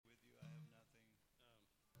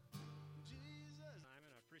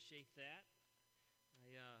appreciate that.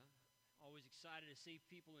 Always excited to see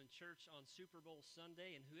people in church on Super Bowl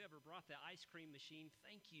Sunday, and whoever brought the ice cream machine,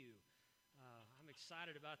 thank you. I'm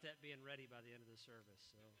excited about that being ready by the end of the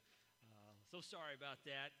service. So sorry about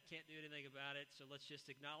that. Can't do anything about it, so let's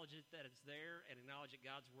just acknowledge it that it's there and acknowledge that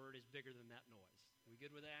God's Word is bigger than that noise. We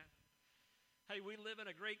good with that? Hey, we live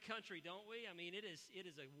in a great country, don't we? I mean, it is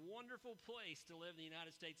a wonderful place to live in the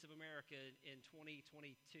United States of America in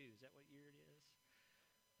 2022. Is that what year it is?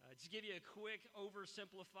 To give you a quick,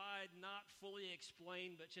 oversimplified, not fully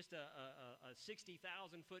explained, but just a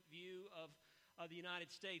 60,000-foot view of the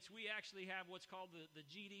United States, we actually have what's called the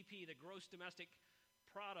GDP, the Gross Domestic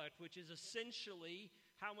Product, which is essentially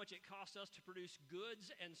how much it costs us to produce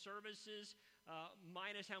goods and services,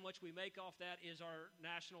 minus how much we make off that is our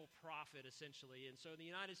national profit, essentially. And so in the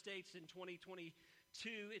United States in 2022,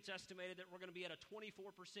 it's estimated that we're going to be at a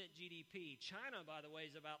 24% GDP. China, by the way,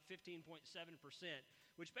 is about 15.7%,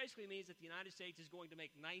 which basically means that the United States is going to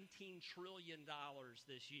make $19 trillion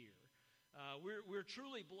this year. We're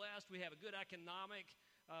truly blessed. We have a good economic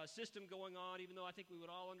system going on, even though I think we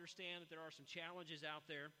would all understand that there are some challenges out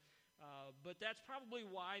there. But that's probably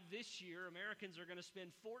why this year Americans are going to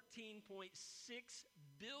spend $14.6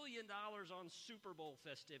 billion on Super Bowl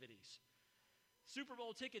festivities. Super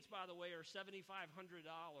Bowl tickets, by the way, are $7,500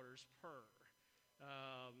 per.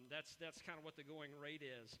 That's kind of what the going rate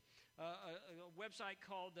is. A website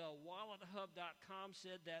called WalletHub.com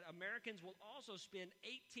said that Americans will also spend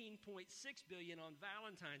 $18.6 billion on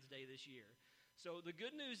Valentine's Day this year. So the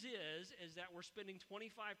good news is that we're spending 25%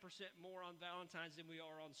 more on Valentine's than we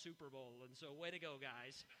are on Super Bowl. And so way to go,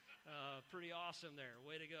 guys. Pretty awesome there.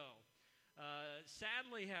 Way to go.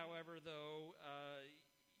 Sadly, however, though,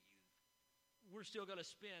 we're still going to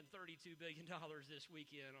spend $32 billion this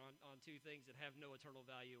weekend on two things that have no eternal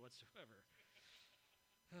value whatsoever.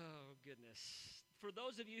 Oh, goodness. For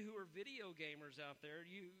those of you who are video gamers out there,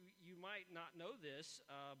 you might not know this,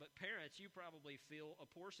 but parents, you probably feel a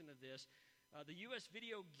portion of this. The U.S.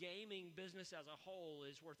 video gaming business as a whole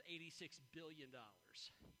is worth $86 billion.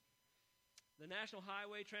 The National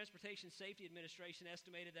Highway Transportation Safety Administration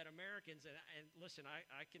estimated that Americans, and listen,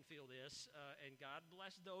 I can feel this, and God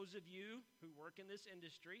bless those of you who work in this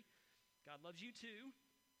industry. God loves you too.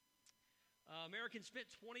 Americans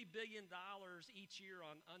spent $20 billion each year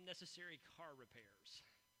on unnecessary car repairs.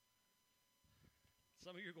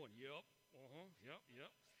 Some of you are going, yep.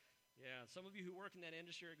 Yeah, some of you who work in that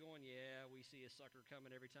industry are going, yeah, we see a sucker coming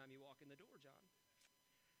every time you walk in the door, John.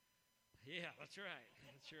 Yeah, that's right.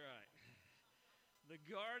 The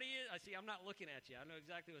Guardian, I'm not looking at you. I know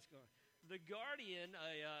exactly what's going on. The Guardian,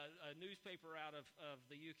 a newspaper out of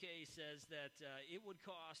the UK, says that it would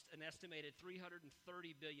cost an estimated $330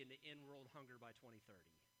 billion to end world hunger by 2030.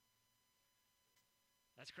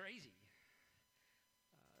 That's crazy.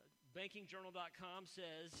 BankingJournal.com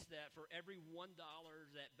says that for every $1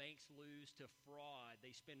 that banks lose to fraud,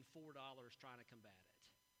 they spend $4 trying to combat it.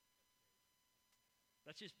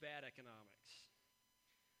 That's just bad economics.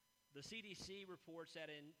 The CDC reports that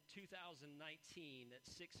in 2019 that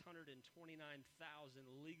 629,000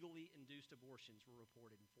 legally induced abortions were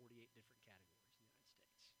reported in 48 different categories in the United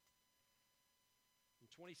States. In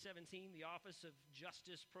 2017, the Office of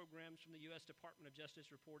Justice Programs from the U.S. Department of Justice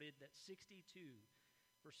reported that 62%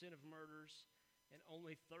 of murders and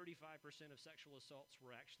only 35% of sexual assaults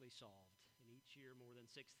were actually solved. And each year, more than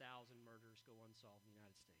 6,000 murders go unsolved in the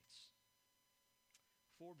United States.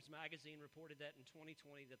 Forbes magazine reported that in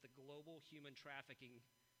 2020 that the global human trafficking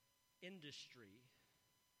industry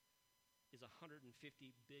is $150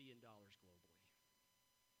 billion globally.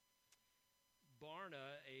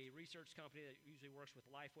 Barna, a research company that usually works with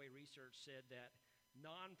Lifeway Research, said that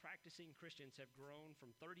non-practicing Christians have grown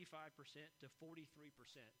from 35% to 43%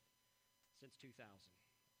 since 2000.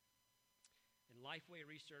 And Lifeway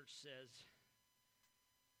Research says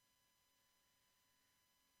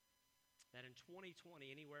that in 2020,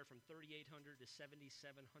 anywhere from 3,800 to 7,700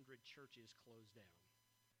 churches closed down.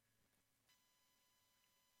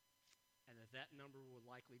 And that number will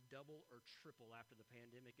likely double or triple after the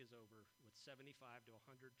pandemic is over, with 75 to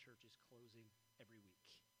 100 churches closing every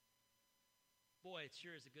week. Boy, it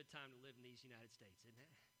sure is a good time to live in these United States, isn't it?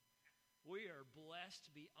 We are blessed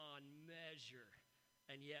beyond measure,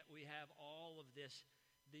 and yet we have all of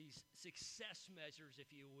these success measures, if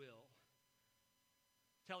you will,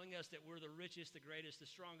 telling us that we're the richest, the greatest, the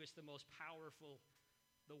strongest, the most powerful,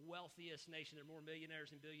 the wealthiest nation. There are more millionaires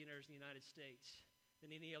and billionaires in the United States than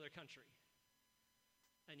any other country.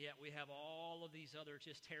 And yet we have all of these other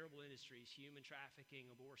just terrible industries, human trafficking,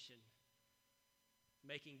 abortion,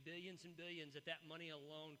 making billions and billions that money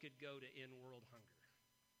alone could go to end world hunger.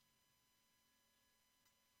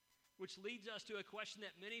 which leads us to a question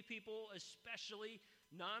that many people, especially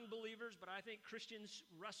non-believers, but I think Christians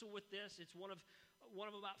wrestle with this. It's one of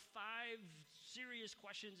about 5 serious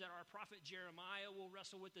questions that our prophet Jeremiah will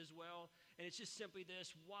wrestle with as well. And it's just simply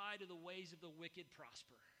this: why do the ways of the wicked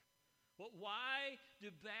prosper? Well, why do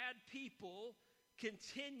bad people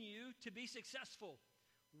continue to be successful?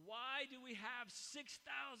 Why do we have 6,000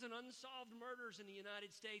 unsolved murders in the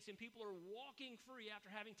United States and people are walking free after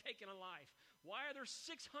having taken a life? Why are there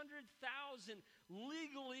 600,000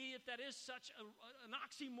 legally, if that is such an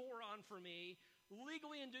oxymoron for me,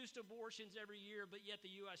 legally induced abortions every year, but yet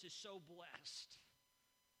the U.S. is so blessed?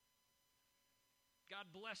 God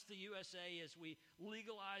bless the USA as we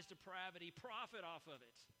legalize depravity, profit off of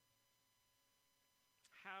it.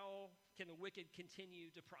 How can the wicked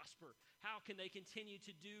continue to prosper? How can they continue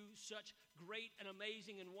to do such great and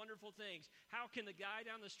amazing and wonderful things? How can the guy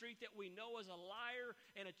down the street that we know is a liar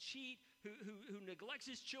and a cheat, who neglects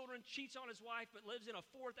his children, cheats on his wife, but lives in a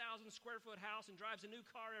 4,000 square foot house and drives a new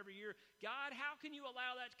car every year? God, how can you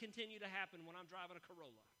allow that to continue to happen when I'm driving a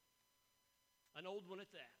Corolla? An old one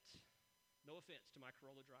at that. No offense to my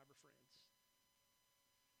Corolla driver friends.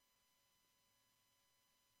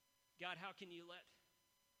 God, how can you let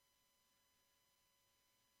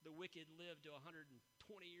the wicked live to 120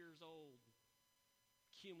 years old,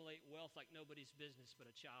 accumulate wealth like nobody's business, but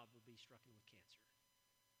a child will be stricken with cancer?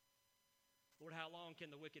 Lord, how long can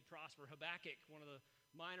the wicked prosper? Habakkuk, one of the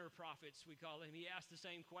minor prophets, we call him, he asked the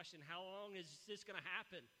same question: how long is this going to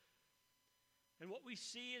happen? And what we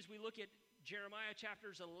see as we look at Jeremiah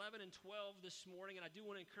chapters 11 and 12 this morning, and I do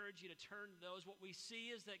want to encourage you to turn to those, what we see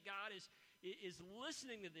is that God is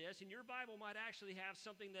listening to this, and your Bible might actually have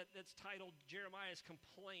something that's titled Jeremiah's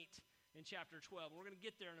Complaint in chapter 12. We're going to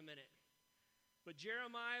get there in a minute. But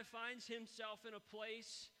Jeremiah finds himself in a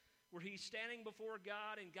place where he's standing before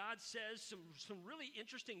God, and God says some really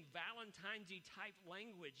interesting Valentine's-y type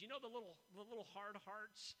language. You know the little hard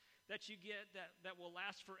hearts that you get that will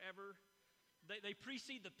last forever? They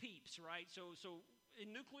precede the peeps, right? So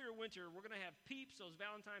in nuclear winter, we're going to have peeps, those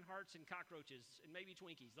Valentine hearts, and cockroaches, and maybe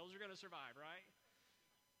Twinkies. Those are going to survive, right?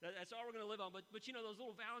 That's all we're going to live on. But you know, those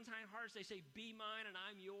little Valentine hearts, they say, "Be mine and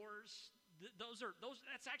I'm yours."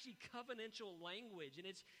 That's actually covenantal language, and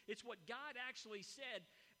it's what God actually said.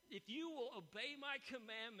 If you will obey my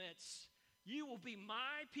commandments, you will be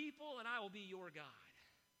my people, and I will be your God.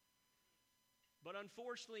 But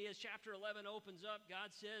unfortunately, as chapter 11 opens up, God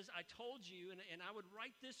says, I told you, and I would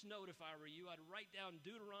write this note if I were you. I'd write down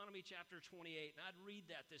Deuteronomy chapter 28, and I'd read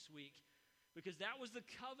that this week. Because that was the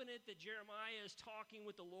covenant that Jeremiah is talking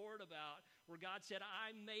with the Lord about, where God said,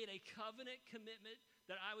 I made a covenant commitment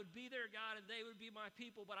that I would be their God and they would be my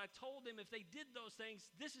people. But I told them if they did those things,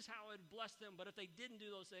 this is how I would bless them. But if they didn't do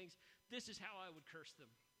those things, this is how I would curse them.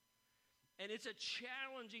 And it's a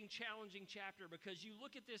challenging chapter, because you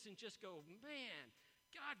look at this and just go, man,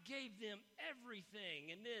 God gave them everything.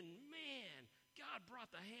 And then, man, God brought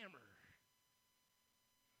the hammer.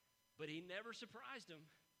 But he never surprised them.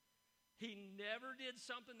 He never did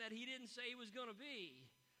something that he didn't say he was going to be.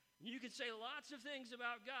 You can say lots of things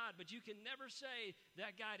about God, but you can never say,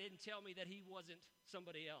 that guy didn't tell me that he wasn't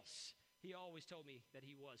somebody else. He always told me that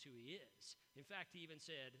he was who he is. In fact, he even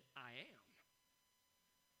said, I am.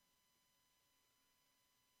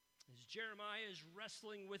 As Jeremiah is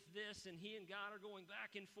wrestling with this, and he and God are going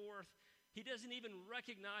back and forth, he doesn't even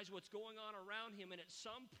recognize what's going on around him. And at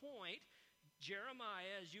some point,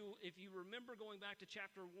 Jeremiah, if you remember going back to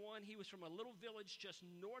chapter 1, he was from a little village just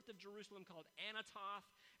north of Jerusalem called Anathoth.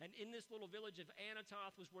 And in this little village of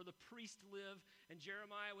Anathoth was where the priest lived. And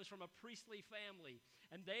Jeremiah was from a priestly family.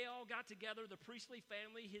 And they all got together, the priestly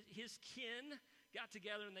family, his kin got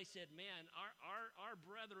together, and they said, man, our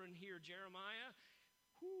brethren here, Jeremiah,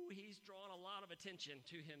 he's drawn a lot of attention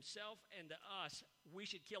to himself and to us. We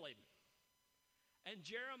should kill him. And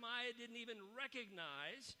Jeremiah didn't even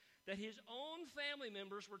recognize that his own family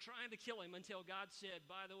members were trying to kill him until God said,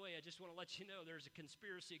 by the way, I just want to let you know there's a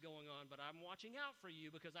conspiracy going on, but I'm watching out for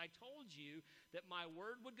you because I told you that my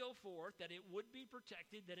word would go forth, that it would be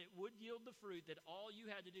protected, that it would yield the fruit, that all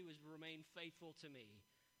you had to do is remain faithful to me,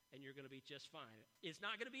 and you're going to be just fine. It's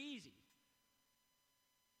not going to be easy.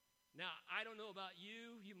 Now, I don't know about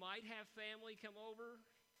you. You might have family come over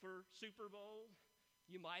for Super Bowl.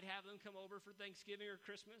 You might have them come over for Thanksgiving or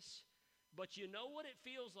Christmas. But you know what it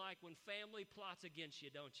feels like when family plots against you,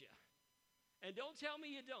 don't you? And don't tell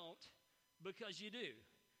me you don't, because you do.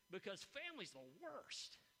 Because family's the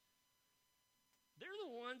worst. They're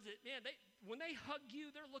the ones that, man, when they hug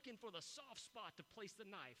you, they're looking for the soft spot to place the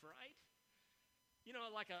knife, right? You know,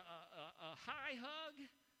 like a high hug.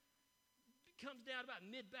 comes down about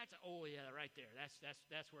mid-back, oh yeah, right there.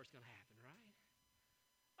 That's where it's going to happen, right?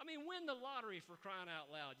 I mean, win the lottery, for crying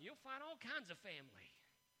out loud. You'll find all kinds of family.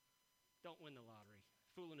 Don't win the lottery.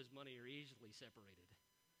 Fool and his money are easily separated.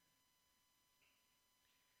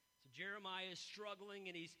 So Jeremiah is struggling,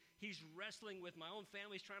 and he's wrestling with my own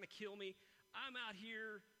family's trying to kill me. I'm out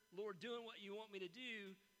here, Lord, doing what you want me to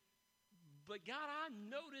do. But God, I'm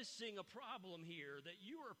noticing a problem here, that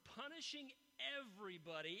you are punishing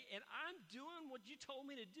everybody, and I'm doing what you told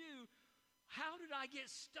me to do. How did I get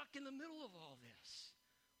stuck in the middle of all this?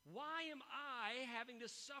 Why am I having to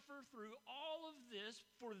suffer through all of this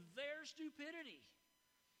for their stupidity?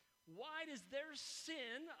 Why does their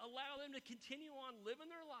sin allow them to continue on living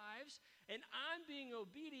their lives, and I'm being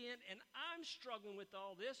obedient, and I'm struggling with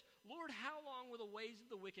all this? Lord, how long will the ways of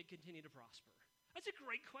the wicked continue to prosper? That's a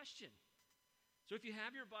great question. So if you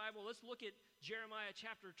have your Bible, let's look at Jeremiah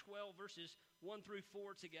chapter 12, verses 1 through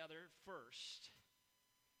 4 together first.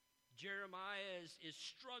 Jeremiah is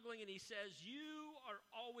struggling, and he says, you are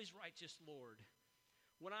always righteous, Lord.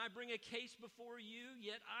 When I bring a case before you,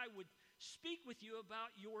 yet I would speak with you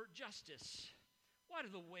about your justice. Why do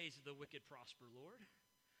the ways of the wicked prosper, Lord?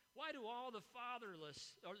 Why do all the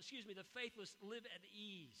the faithless live at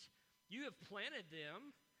ease? You have planted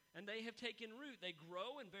them, and they have taken root. They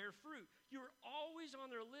grow and bear fruit. You are always on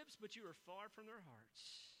their lips, but you are far from their hearts.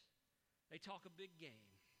 They talk a big game.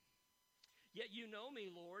 Yet you know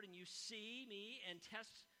me, Lord, and you see me and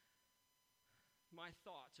test my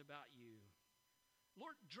thoughts about you.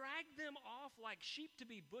 Lord, drag them off like sheep to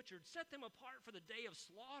be butchered. Set them apart for the day of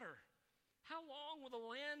slaughter. How long will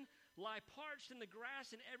the land lie parched and the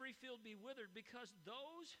grass in every field be withered? Because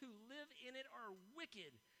those who live in it are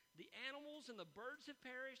wicked. The animals and the birds have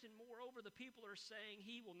perished, and moreover, the people are saying,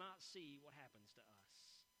 he will not see what happens to us.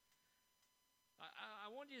 I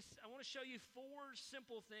want to show you four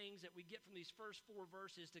simple things that we get from these first four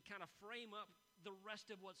verses to kind of frame up the rest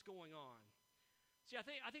of what's going on. See, I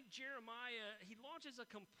think Jeremiah, he launches a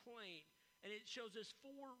complaint, and it shows us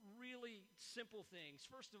four really simple things.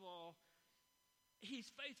 First of all, he's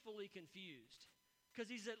faithfully confused, because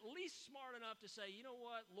he's at least smart enough to say, you know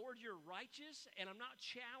what, Lord, you're righteous, and I'm not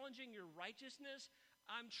challenging your righteousness.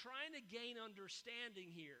 I'm trying to gain understanding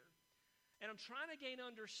here. And I'm trying to gain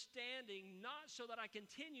understanding not so that I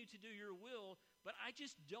continue to do your will, but I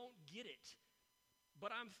just don't get it. But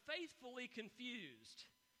I'm faithfully confused.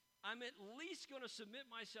 I'm at least going to submit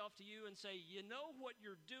myself to you and say, you know what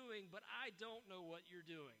you're doing, but I don't know what you're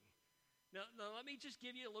doing. Now, let me just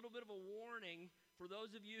give you a little bit of a warning for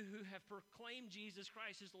those of you who have proclaimed Jesus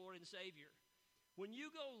Christ as Lord and Savior. When you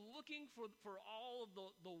go looking for all of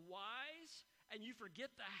the whys and you forget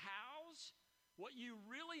the hows, what you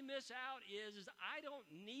really miss out is I don't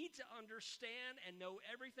need to understand and know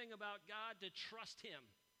everything about God to trust him.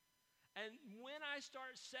 And when I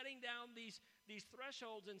start setting down these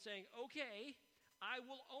thresholds and saying, okay, I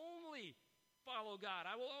will only follow God,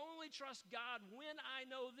 I will only trust God when I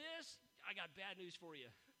know this, I got bad news for you.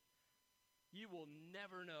 You will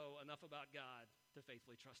never know enough about God to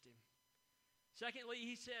faithfully trust him. Secondly,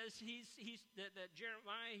 he says that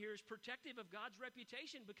Jeremiah here is protective of God's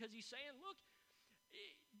reputation, because he's saying, look,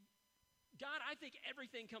 God, I think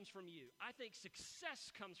everything comes from you. I think success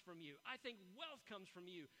comes from you. I think wealth comes from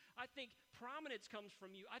you. I think prominence comes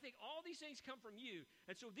from you. I think all these things come from you.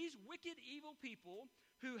 And so these wicked, evil people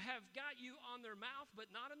who have got you on their mouth but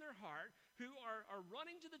not in their heart, who are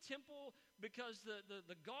running to the temple because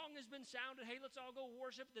the gong has been sounded, hey, let's all go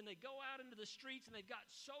worship, then they go out into the streets and they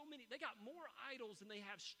got more idols than they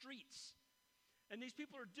have streets. And these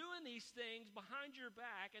people are doing these things behind your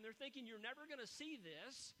back, and they're thinking you're never going to see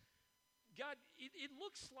this. God, it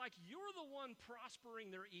looks like you're the one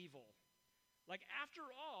prospering their evil. Like, after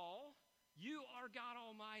all, you are God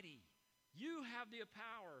Almighty. You have the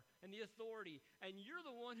power and the authority, and you're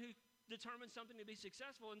the one who determines something to be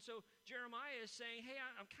successful. And so Jeremiah is saying, hey,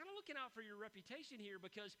 I'm kind of looking out for your reputation here,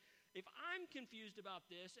 because if I'm confused about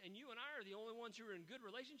this and you and I are the only ones who are in good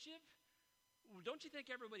relationship, don't you think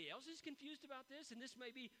everybody else is confused about this? And this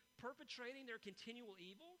may be perpetrating their continual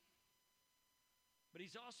evil? But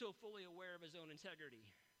he's also fully aware of his own integrity.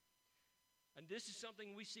 And this is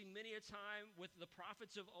something we see many a time with the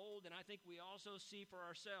prophets of old, and I think we also see for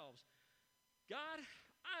ourselves. God,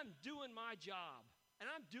 I'm doing my job, and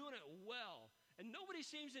I'm doing it well, and nobody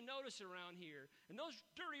seems to notice around here. And those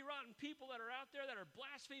dirty, rotten people that are out there that are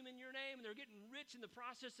blaspheming your name, and they're getting rich in the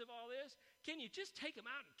process of all this, can you just take them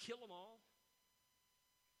out and kill them all?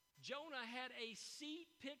 Jonah had a seat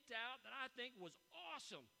picked out that I think was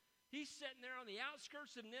awesome. He's sitting there on the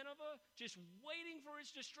outskirts of Nineveh, just waiting for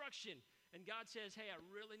its destruction. And God says, hey, I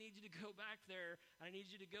really need you to go back there. I need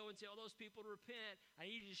you to go and tell those people to repent. I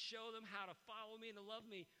need you to show them how to follow me and to love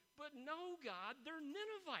me. But no, God, they're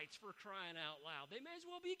Ninevites, for crying out loud. They may as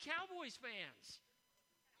well be Cowboys fans.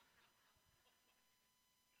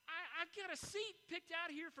 I've got a seat picked out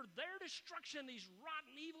here for their destruction, these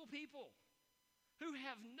rotten, evil people who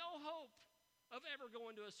have no hope of ever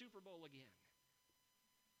going to a Super Bowl again.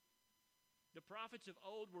 The prophets of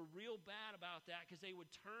old were real bad about that because they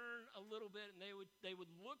would turn a little bit and they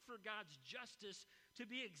would look for God's justice to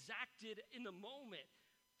be exacted in the moment,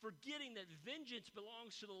 forgetting that vengeance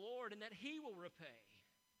belongs to the Lord and that He will repay.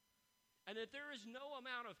 And that there is no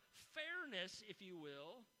amount of fairness, if you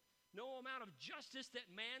will, no amount of justice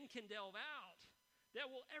that man can delve out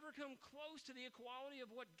that will ever come close to the equality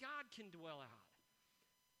of what God can dwell out.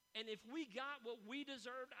 And if we got what we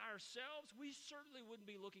deserved ourselves, we certainly wouldn't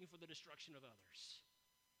be looking for the destruction of others.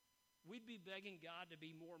 We'd be begging God to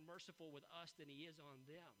be more merciful with us than He is on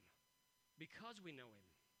them because we know Him.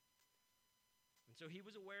 And so he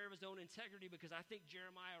was aware of his own integrity, because I think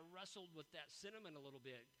Jeremiah wrestled with that sentiment a little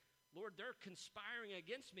bit. Lord, they're conspiring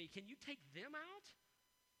against me. Can you take them out?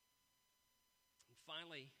 And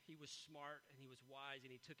finally, he was smart and he was wise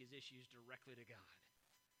and he took his issues directly to God.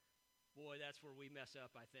 Boy, that's where we mess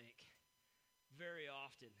up, I think. Very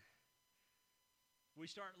often. We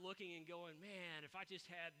start looking and going, man, if I just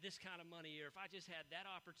had this kind of money, or if I just had that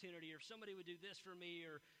opportunity, or if somebody would do this for me,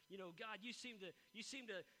 or, God, you seem to,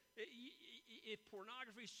 if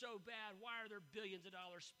pornography is so bad, why are there billions of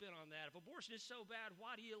dollars spent on that? If abortion is so bad,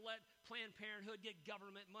 why do you let Planned Parenthood get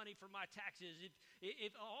government money for my taxes?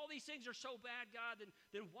 If all these things are so bad, God,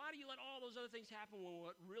 then why do you let all those other things happen when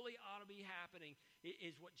what really ought to be happening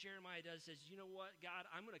is what Jeremiah does, says, you know what, God,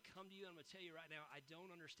 I'm going to come to you and I'm going to tell you right now, I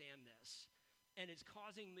don't understand this. And it's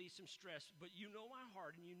causing me some stress, but you know my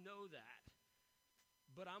heart and you know that.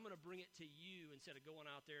 But I'm going to bring it to you instead of going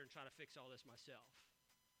out there and trying to fix all this myself.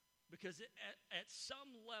 Because at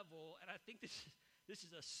some level, and I think this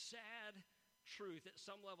is a sad truth, at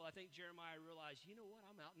some level I think Jeremiah realized, you know what,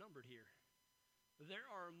 I'm outnumbered here. There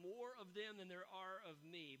are more of them than there are of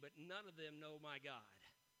me, but none of them know my God.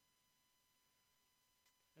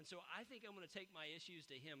 And so I think I'm going to take my issues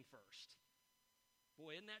to him first.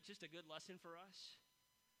 Boy, isn't that just a good lesson for us?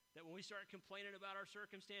 That when we start complaining about our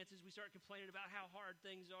circumstances, we start complaining about how hard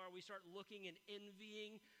things are, we start looking and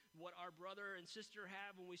envying what our brother and sister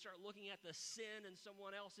have, when we start looking at the sin in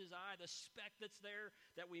someone else's eye, the speck that's there,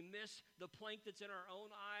 that we miss the plank that's in our own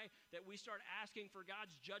eye, that we start asking for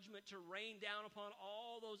God's judgment to rain down upon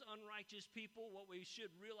all those unrighteous people, what we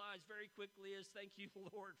should realize very quickly is, thank you,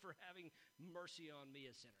 Lord, for having mercy on me,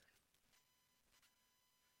 a sinner.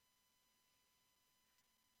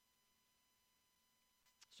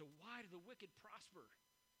 So why do the wicked prosper?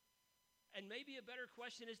 And maybe a better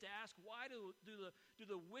question is to ask, why do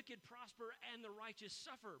the wicked prosper and the righteous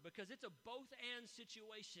suffer? Because it's a both-and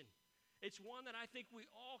situation. It's one that I think we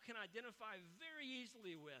all can identify very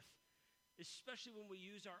easily with, especially when we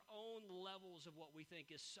use our own levels of what we think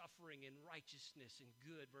is suffering and righteousness and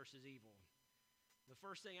good versus evil. The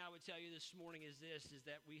first thing I would tell you this morning is this, is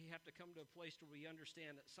that we have to come to a place where we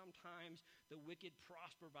understand that sometimes the wicked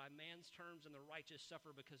prosper by man's terms and the righteous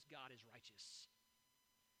suffer because God is righteous.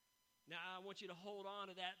 Now, I want you to hold on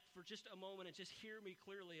to that for just a moment and just hear me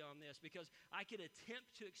clearly on this, because I could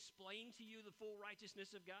attempt to explain to you the full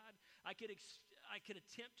righteousness of God. I could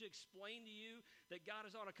attempt to explain to you that God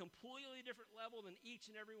is on a completely different level than each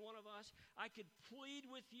and every one of us. I could plead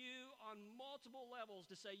with you on multiple levels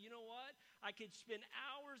to say, you know what? I could spend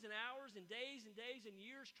hours and hours and days and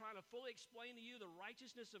years trying to fully explain to you the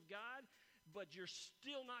righteousness of God, but you're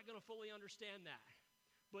still not going to fully understand that.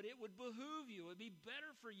 But it would behoove you, it would be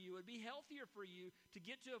better for you, it would be healthier for you to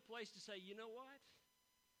get to a place to say, you know what?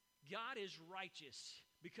 God is righteous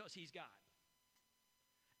because he's God.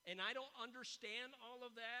 And I don't understand all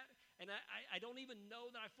of that, and I don't even know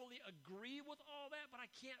that I fully agree with all that, but I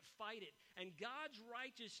can't fight it. And God's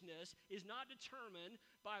righteousness is not determined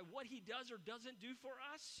by what he does or doesn't do for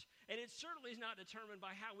us, and it certainly is not determined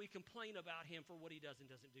by how we complain about him for what he does and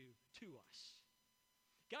doesn't do to us.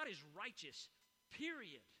 God is righteous,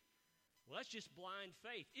 period. Well, that's just blind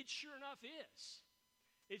faith. It sure enough is.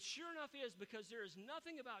 It sure enough is, because there is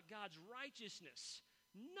nothing about God's righteousness,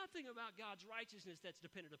 nothing about God's righteousness that's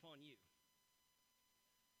dependent upon you.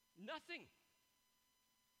 Nothing.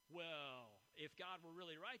 Well, if God were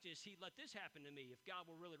really righteous, he'd let this happen to me. If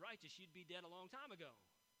God were really righteous, you'd be dead a long time ago.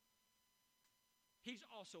 He's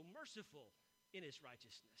also merciful in his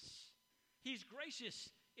righteousness. He's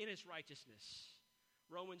gracious in his righteousness.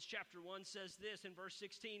 Romans chapter 1 says this in verse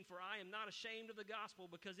 16, "For I am not ashamed of the gospel,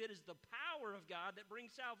 because it is the power of God that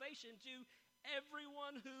brings salvation to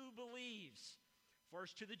everyone who believes.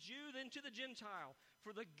 First to the Jew, then to the Gentile.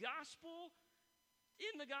 For in the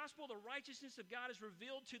gospel, the righteousness of God is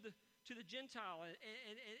revealed to the Gentile,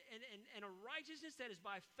 and a righteousness that is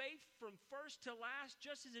by faith from first to last,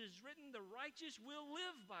 just as it is written, the righteous will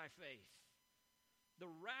live by faith. The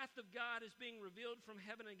wrath of God is being revealed from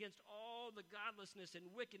heaven against all the godlessness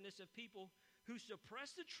and wickedness of people who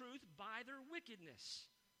suppress the truth by their wickedness.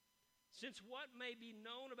 Since what may be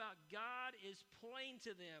known about God is plain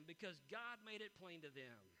to them, because God made it plain to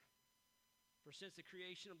them. For since the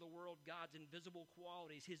creation of the world, God's invisible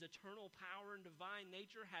qualities, his eternal power and divine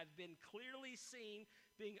nature have been clearly seen,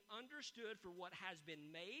 being understood for what has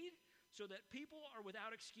been made, so that people are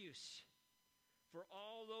without excuse. For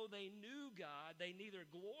although they knew God, they neither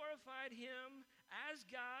glorified him as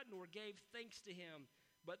God nor gave thanks to him,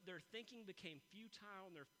 but their thinking became futile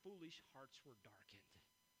and their foolish hearts were darkened."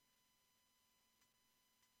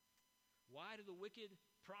 Why do the wicked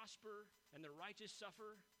prosper and the righteous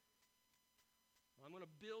suffer? Well, I'm going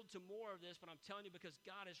to build to more of this, but I'm telling you, because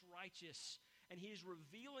God is righteous, and he's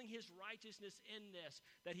revealing his righteousness in this,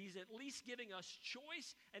 that he's at least giving us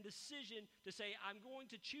choice and decision to say, I'm going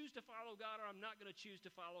to choose to follow God, or I'm not going to choose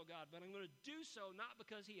to follow God. But I'm going to do so not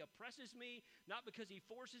because he oppresses me, not because he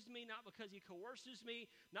forces me, not because he coerces me,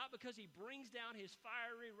 not because he brings down his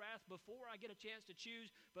fiery wrath before I get a chance to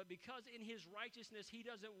choose, but because in his righteousness he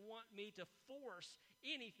doesn't want me to force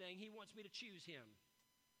anything. He wants me to choose him.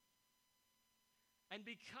 And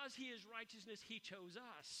because he is righteousness, he chose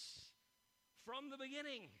us. From the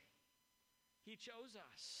beginning, he chose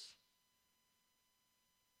us.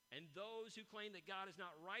 And those who claim that God is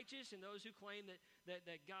not righteous, and those who claim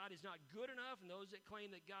that God is not good enough, and those that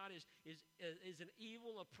claim that God is an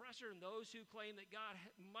evil oppressor, and those who claim that God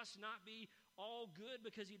must not be all good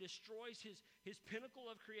because he destroys his pinnacle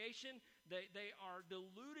of creation, they are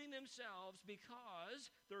deluding themselves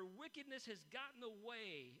because their wickedness has gotten in the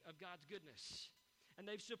way of God's goodness. And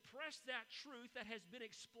they've suppressed that truth that has been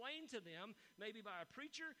explained to them, maybe by a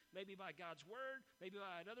preacher, maybe by God's word, maybe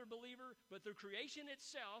by another believer, but through creation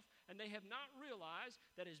itself, and they have not realized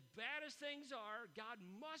that as bad as things are, God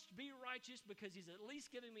must be righteous because he's at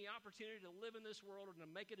least giving me opportunity to live in this world and to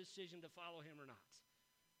make a decision to follow him or not.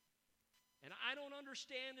 And I don't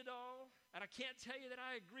understand it all, and I can't tell you that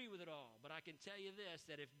I agree with it all, but I can tell you this,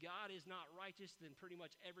 that if God is not righteous, then pretty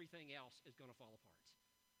much everything else is going to fall apart.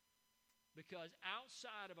 Because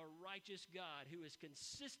outside of a righteous God who is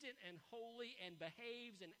consistent and holy and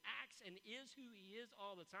behaves and acts and is who he is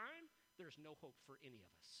all the time, there's no hope for any of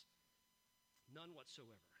us. None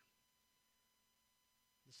whatsoever.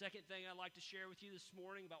 The second thing I'd like to share with you this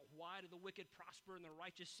morning about why do the wicked prosper and the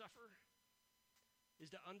righteous suffer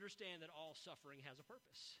is to understand that all suffering has a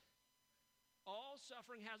purpose. All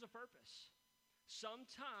suffering has a purpose.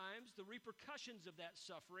 Sometimes the repercussions of that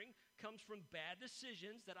suffering comes from bad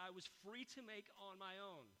decisions that I was free to make on my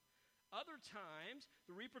own. Other times,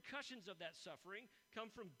 the repercussions of that suffering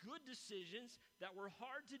come from good decisions that were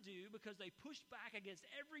hard to do because they pushed back against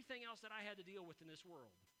everything else that I had to deal with in this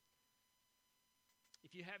world.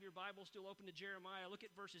 If you have your Bible still open to Jeremiah, look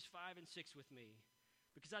at verses 5 and 6 with me,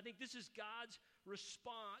 because I think this is God's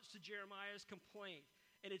response to Jeremiah's complaint.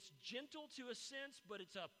 And it's gentle to a sense, but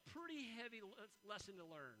it's a pretty heavy lesson to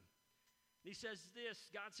learn. He says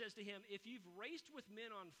this, God says to him, if you've raced with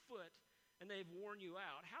men on foot and they've worn you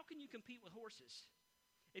out, how can you compete with horses?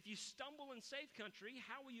 If you stumble in safe country,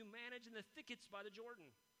 how will you manage in the thickets by the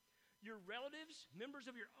Jordan? Your relatives, members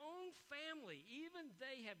of your own family, even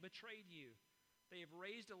they have betrayed you. They have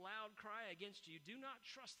raised a loud cry against you. Do not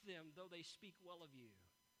trust them, though they speak well of you.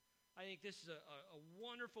 I think this is a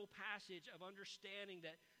wonderful passage of understanding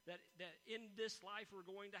that in this life we're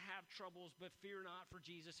going to have troubles, but fear not, for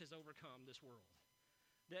Jesus has overcome this world.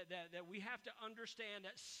 That we have to understand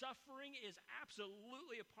that suffering is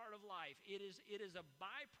absolutely a part of life. It is a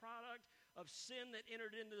byproduct of sin that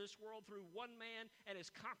entered into this world through one man and is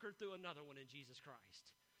conquered through another one in Jesus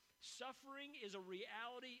Christ. Suffering is a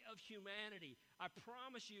reality of humanity. I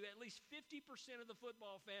promise you, at least 50% of the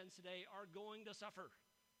football fans today are going to suffer.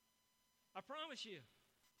 I promise you.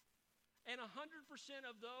 And 100%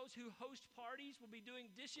 of those who host parties will be doing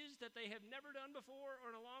dishes that they have never done before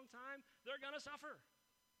or in a long time. They're going to suffer.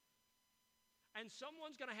 And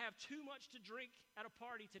someone's going to have too much to drink at a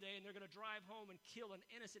party today, and they're going to drive home and kill an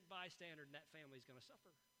innocent bystander, and that family's going to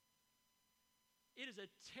suffer. It is a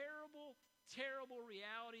terrible, terrible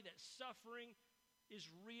reality that suffering is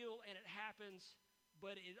real and it happens,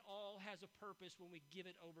 but it all has a purpose when we give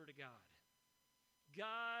it over to God.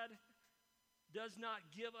 God does not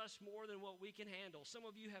give us more than what we can handle. Some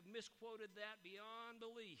of you have misquoted that beyond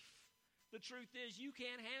belief. The truth is, you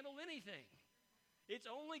can't handle anything. It's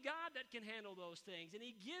only God that can handle those things. And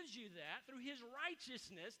he gives you that through his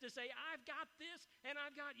righteousness to say, I've got this and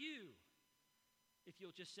I've got you, if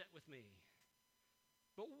you'll just sit with me.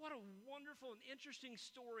 But what a wonderful and interesting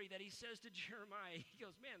story that he says to Jeremiah. He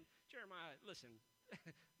goes, man, Jeremiah, listen,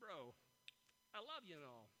 bro, I love you and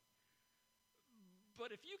all.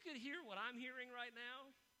 But if you could hear what I'm hearing right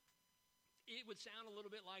now, it would sound a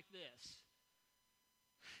little bit like this.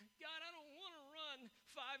 God, I don't want to run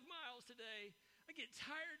 5 miles today. I get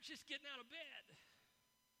tired just getting out of bed.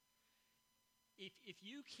 If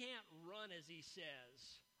you can't run, as he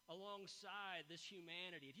says, alongside this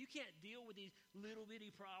humanity, if you can't deal with these little bitty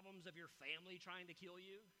problems of your family trying to kill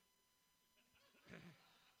you,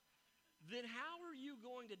 then how are you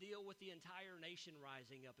going to deal with the entire nation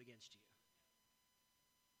rising up against you?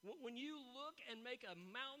 When you look and make a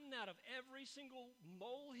mountain out of every single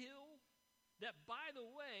molehill that, by the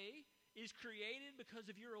way, is created because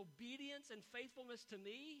of your obedience and faithfulness to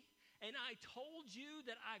me, and I told you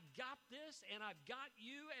that I've got this and I've got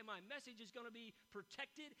you and my message is going to be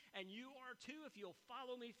protected and you are too if you'll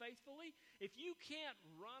follow me faithfully. If you can't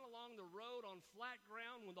run along the road on flat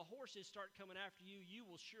ground when the horses start coming after you, you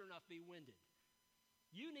will sure enough be winded.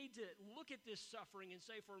 You need to look at this suffering and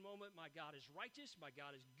say for a moment, my God is righteous, my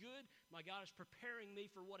God is good, my God is preparing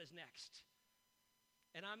me for what is next.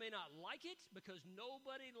 And I may not like it because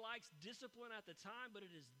nobody likes discipline at the time, but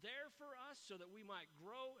it is there for us so that we might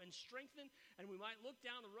grow and strengthen, and we might look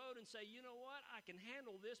down the road and say, you know what, I can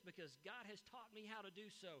handle this because God has taught me how to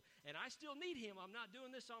do so. And I still need him. I'm not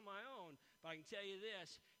doing this on my own, but I can tell you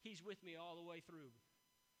this, he's with me all the way through.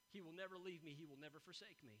 He will never leave me. He will never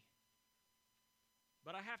forsake me.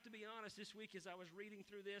 But I have to be honest, this week as I was reading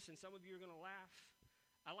through this, and some of you are going to laugh,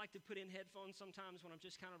 I like to put in headphones sometimes when I'm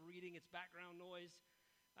just kind of reading. It's background noise.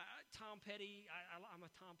 Tom Petty, I'm a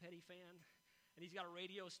Tom Petty fan, and he's got a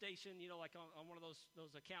radio station, you know, like on one of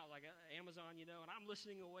those accounts, like Amazon, you know, and I'm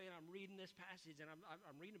listening away, and I'm reading this passage, and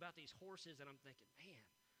I'm reading about these horses, and I'm thinking, man,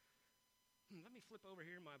 let me flip over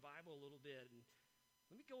here in my Bible a little bit, and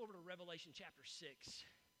let me go over to Revelation chapter 6.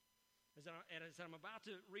 As I'm about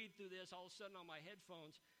to read through this, all of a sudden on my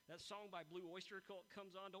headphones, that song by Blue Oyster Cult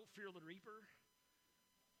comes on, Don't Fear the Reaper.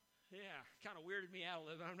 Yeah, kind of weirded me out a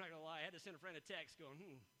little bit, I'm not going to lie. I had to send a friend a text going,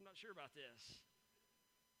 I'm not sure about this.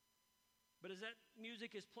 But as that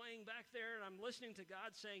music is playing back there, and I'm listening to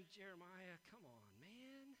God saying, Jeremiah, come on,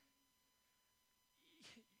 man.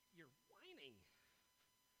 You're whining.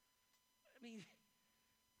 I mean,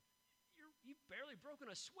 you've barely broken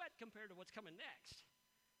a sweat compared to what's coming next.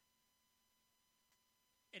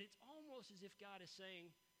 And it's almost as if God is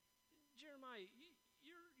saying, Jeremiah,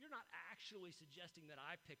 you're not actually suggesting that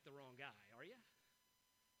I picked the wrong guy, are you?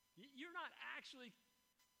 You're not actually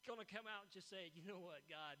going to come out and just say, you know what,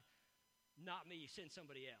 God, not me, send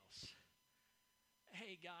somebody else.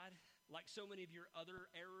 Hey, God, like so many of your other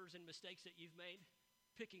errors and mistakes that you've made,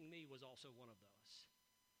 picking me was also one of those.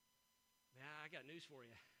 Man, I got news for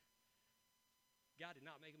you. God did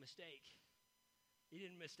not make a mistake. He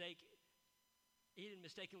didn't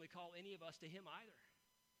mistakenly call any of us to him either.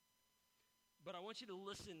 But I want you to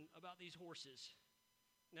listen about these horses.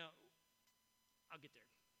 Now, I'll get there.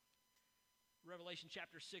 Revelation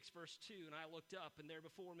chapter 6, verse 2, and I looked up, and there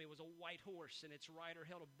before me was a white horse, and its rider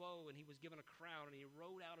held a bow, and he was given a crown, and he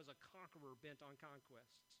rode out as a conqueror bent on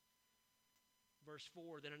conquests. Verse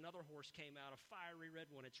 4, then another horse came out, a fiery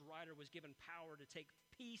red one. Its rider was given power to take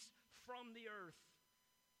peace from the earth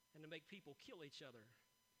and to make people kill each other.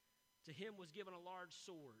 To him was given a large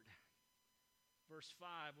sword. Verse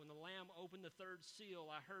 5, when the Lamb opened the third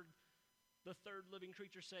seal, I heard the third living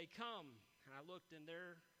creature say, come. And I looked, and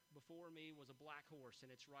there before me was a black horse,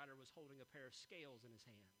 and its rider was holding a pair of scales in his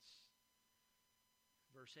hands.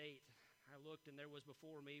 Verse 8, I looked, and there was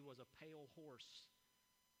before me was a pale horse,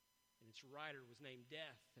 and its rider was named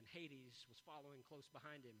Death, and Hades was following close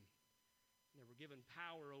behind him. And they were given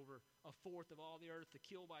power over a fourth of all the earth to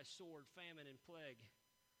kill by sword, famine, and plague,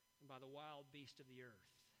 and by the wild beast of the earth.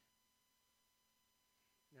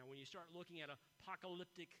 Now, when you start looking at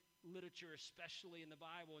apocalyptic literature, especially in the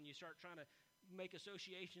Bible, and you start trying to make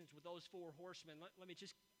associations with those four horsemen, let me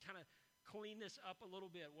just kind of clean this up a little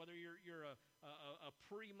bit. Whether you're a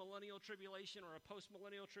pre-millennial tribulation or a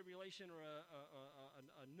post-millennial tribulation or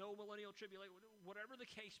a no-millennial tribulation, whatever the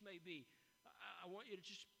case may be, I want you to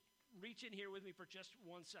just reach in here with me for just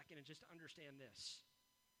 1 second and just understand this.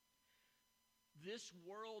 This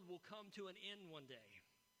world will come to an end one day.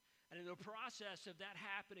 And in the process of that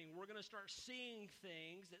happening, we're going to start seeing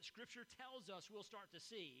things that Scripture tells us we'll start to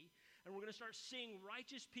see. And we're going to start seeing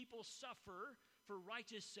righteous people suffer for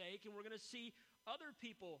righteous sake. And we're going to see other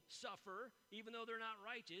people suffer even though they're not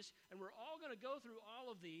righteous. And we're all going to go through all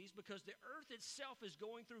of these because the earth itself is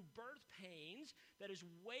going through birth pains that is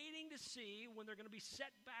waiting to see when they're going to be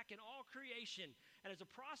set back in all creation. And as a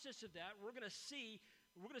process of that, we're going to see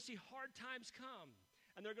hard times come.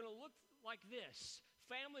 And they're going to look like this.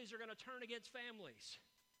 Families are going to turn against families.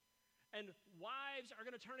 And wives are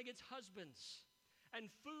going to turn against husbands.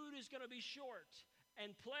 And food is going to be short.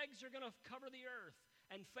 And plagues are going to cover the earth.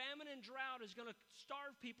 And famine and drought is going to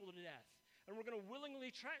starve people to death. And we're going to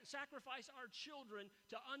willingly sacrifice our children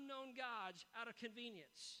to unknown gods out of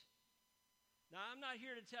convenience. Now, I'm not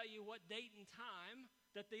here to tell you what date and time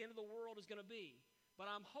that the end of the world is going to be.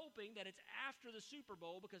 But I'm hoping that it's after the Super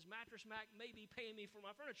Bowl because Mattress Mac may be paying me for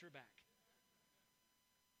my furniture back.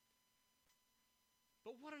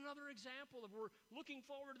 But what another example of we're looking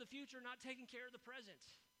forward to the future, not taking care of the present.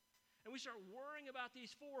 And we start worrying about these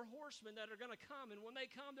 4 horsemen that are going to come. And when they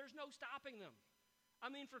come, there's no stopping them. I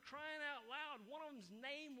mean, for crying out loud, one of them's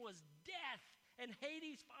name was Death, and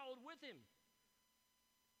Hades followed with him.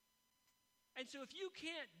 And so if you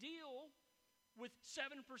can't deal with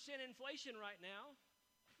 7% inflation right now,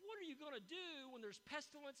 what are you going to do when there's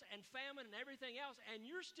pestilence and famine and everything else, and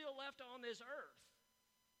you're still left on this earth?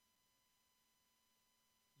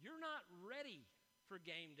 You're not ready for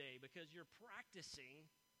game day because you're practicing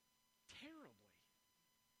terribly.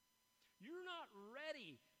 You're not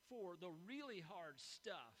ready for the really hard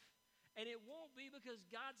stuff. And it won't be because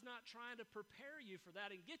God's not trying to prepare you for that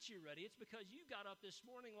and get you ready. It's because you got up this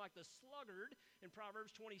morning like the sluggard in Proverbs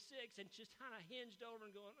 26 and just kind of hinged over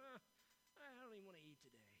and going, I don't even want to eat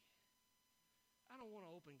today. I don't want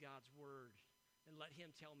to open God's word and let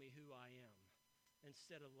him tell me who I am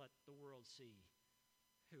instead of let the world see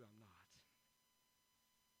who I'm not.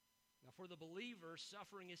 Now, for the believer,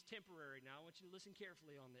 suffering is temporary. Now, I want you to listen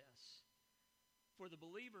carefully on this. For the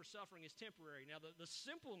believer, suffering is temporary. Now, the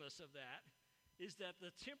simpleness of that is that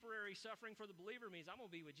the temporary suffering for the believer means I'm going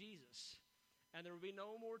to be with Jesus. And there will be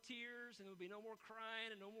no more tears, and there will be no more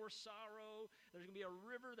crying, and no more sorrow. There's going to be a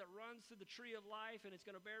river that runs through the tree of life, and it's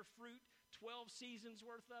going to bear fruit, 12 seasons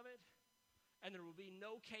worth of it. And there will be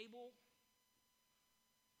no cable.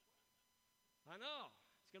 I know.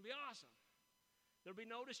 It's going to be awesome. There'll be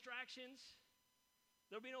no distractions.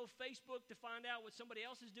 There'll be no Facebook to find out what somebody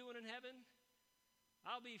else is doing in heaven.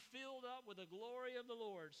 I'll be filled up with the glory of the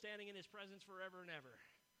Lord, standing in his presence forever and ever.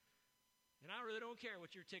 And I really don't care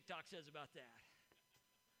what your TikTok says about that.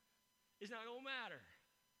 It's not going to matter.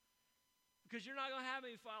 Because you're not going to have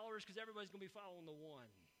any followers because everybody's going to be following the one.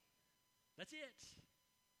 That's it.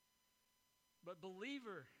 But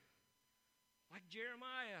believer, like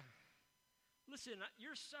Jeremiah, listen,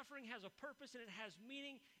 your suffering has a purpose and it has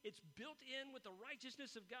meaning. It's built in with the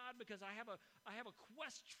righteousness of God because I have a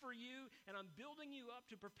quest for you and I'm building you up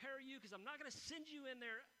to prepare you because I'm not going to send you in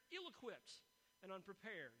there ill-equipped and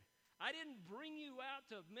unprepared. I didn't bring you out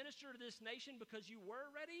to minister to this nation because you were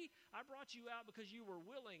ready. I brought you out because you were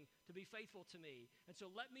willing to be faithful to me. And so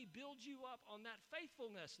let me build you up on that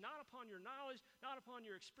faithfulness, not upon your knowledge, not upon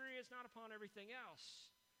your experience, not upon everything else.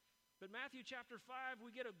 But Matthew chapter 5, we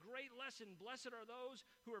get a great lesson. Blessed are those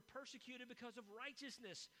who are persecuted because of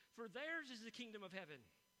righteousness, for theirs is the kingdom of heaven.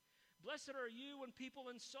 Blessed are you when people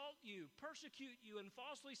insult you, persecute you, and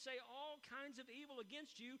falsely say all kinds of evil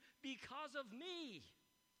against you because of me.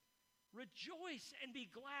 Rejoice and be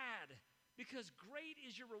glad, because great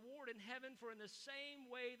is your reward in heaven, for in the same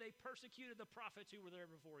way they persecuted the prophets who were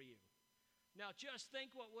there before you. Now just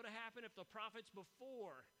think what would have happened if the prophets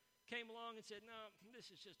before came along and said, no,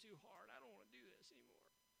 this is just too hard. I don't want to do this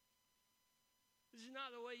anymore. This is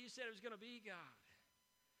not the way you said it was going to be, God.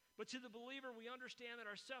 But to the believer, we understand that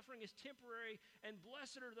our suffering is temporary, and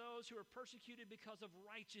blessed are those who are persecuted because of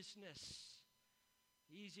righteousness.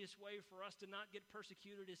 The easiest way for us to not get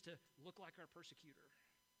persecuted is to look like our persecutor.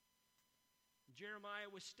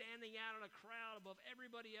 Jeremiah was standing out in a crowd above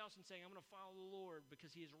everybody else and saying, I'm going to follow the Lord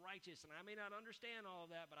because he is righteous. And I may not understand all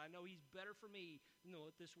of that, but I know he's better for me than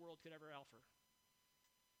what this world could ever offer.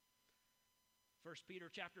 1 Peter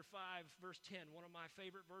chapter 5, verse 10, one of my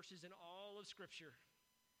favorite verses in all of Scripture.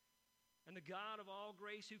 And the God of all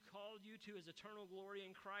grace who called you to his eternal glory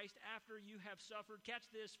in Christ after you have suffered, catch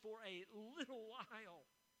this, for a little while,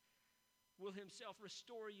 will himself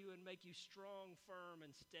restore you and make you strong, firm,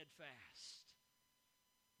 and steadfast.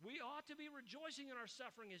 We ought to be rejoicing in our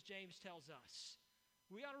suffering, as James tells us.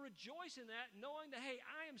 We ought to rejoice in that, knowing that, hey,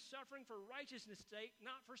 I am suffering for righteousness' sake,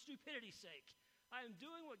 not for stupidity's sake. I am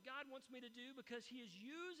doing what God wants me to do because He is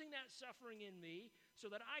using that suffering in me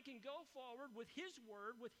so that I can go forward with His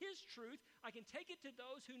word, with His truth. I can take it to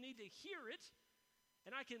those who need to hear it,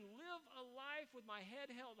 and I can live a life with my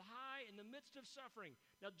head held high in the midst of suffering.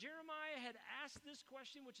 Now, Jeremiah had asked this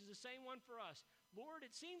question, which is the same one for us. Lord,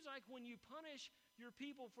 it seems like when you punish your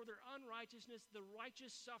people for their unrighteousness, the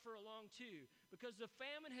righteous suffer along too, because the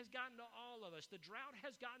famine has gotten to all of us. The drought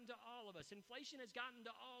has gotten to all of us. Inflation has gotten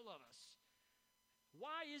to all of us.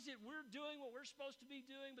 Why is it we're doing what we're supposed to be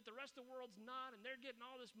doing, but the rest of the world's not, and they're getting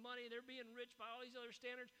all this money, they're being rich by all these other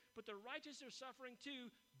standards, but the righteous are suffering too?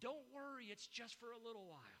 Don't worry, it's just for a little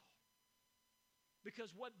while.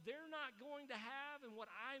 Because what they're not going to have and what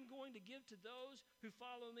I'm going to give to those who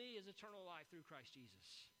follow me is eternal life through Christ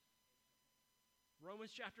Jesus.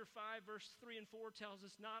 Romans chapter 5, verse 3 and 4 tells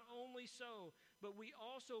us, not only so, but we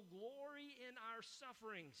also glory in our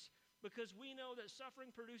sufferings, because we know that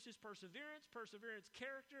suffering produces perseverance, perseverance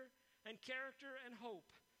character, and character and hope.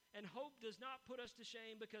 And hope does not put us to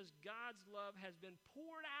shame, because God's love has been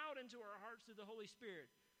poured out into our hearts through the Holy Spirit,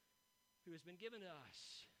 who has been given to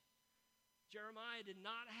us. Jeremiah did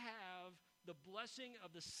not have the blessing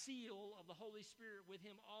of the seal of the Holy Spirit with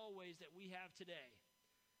him always that we have today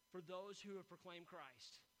for those who have proclaimed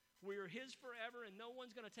Christ. We are His forever, and no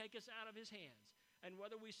one's going to take us out of His hands. And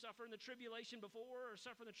whether we suffer in the tribulation before or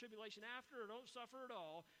suffer in the tribulation after or don't suffer at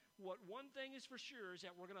all, what one thing is for sure is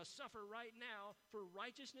that we're going to suffer right now for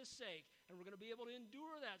righteousness' sake, and we're going to be able to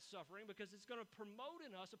endure that suffering because it's going to promote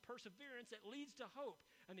in us a perseverance that leads to hope.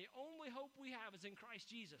 And the only hope we have is in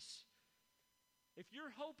Christ Jesus. If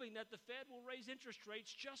you're hoping that the Fed will raise interest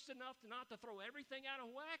rates just enough to not to throw everything out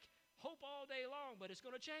of whack, hope all day long, but it's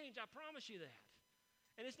going to change, I promise you that.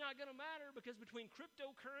 And it's not going to matter, because between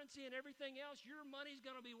cryptocurrency and everything else, your money's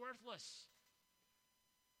going to be worthless.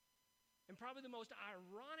 And probably the most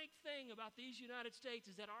ironic thing about these United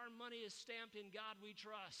States is that our money is stamped in God we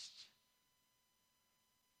trust.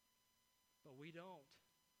 But we don't.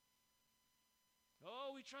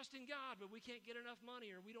 Oh, we trust in God, but we can't get enough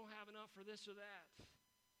money, or we don't have enough for this or that.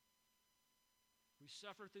 We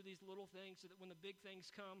suffer through these little things so that when the big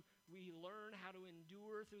things come, we learn how to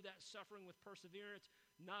endure through that suffering with perseverance,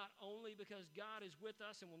 not only because God is with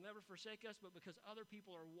us and will never forsake us, but because other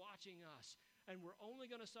people are watching us. And we're only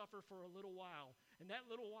going to suffer for a little while. And that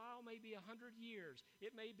little while may be 100 years.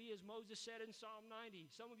 It may be, as Moses said in Psalm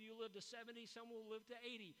 90, some of you live to 70, some will live to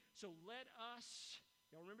 80. So let us,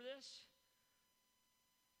 y'all remember this?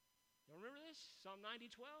 Y'all remember this? Psalm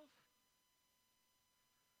 90:12?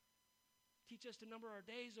 Teach us to number our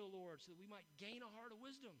days, O Lord, so that we might gain a heart of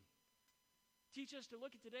wisdom. Teach us to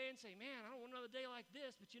look at today and say, man, I don't want another day like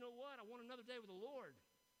this, but you know what? I want another day with the Lord.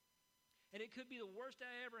 And it could be the worst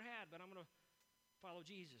day I ever had, but I'm going to follow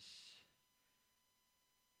Jesus.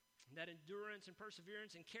 That endurance and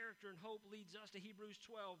perseverance and character and hope leads us to Hebrews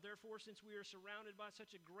 12. Therefore, since we are surrounded by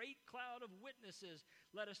such a great cloud of witnesses,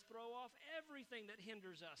 let us throw off everything that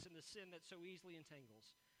hinders us and the sin that so easily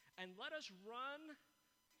entangles. And let us run,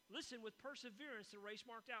 listen, with perseverance, the race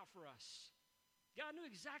marked out for us. God knew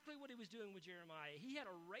exactly what He was doing with Jeremiah. He had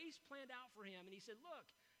a race planned out for him, and He said, look,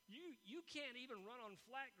 you can't even run on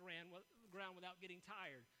flat ground without getting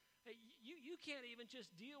tired. You can't even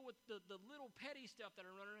just deal with the little petty stuff that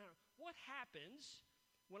are running around. What happens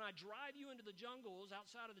when I drive you into the jungles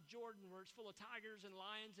outside of the Jordan where it's full of tigers and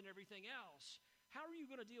lions and everything else? How are you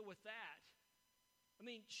going to deal with that? I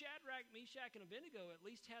mean, Shadrach, Meshach, and Abednego at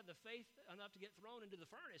least had the faith enough to get thrown into the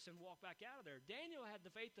furnace and walk back out of there. Daniel had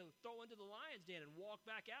the faith to throw into the lion's den and walk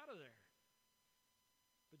back out of there.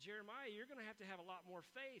 But Jeremiah, you're going to have a lot more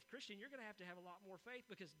faith. Christian, you're going to have a lot more faith,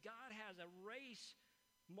 because God has a race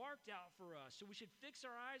marked out for us. So we should fix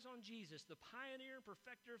our eyes on Jesus, the pioneer and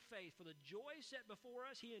perfecter of faith. For the joy set before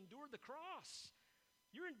us, He endured the cross.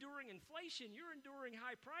 You're enduring inflation. You're enduring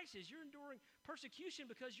high prices. You're enduring persecution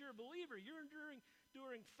because you're a believer. You're enduring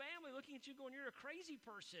family looking at you going, you're a crazy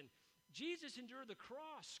person. Jesus endured the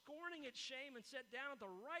cross, scorning its shame, and sat down at the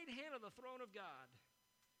right hand of the throne of God.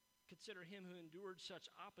 Consider Him who endured such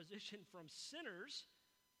opposition from sinners,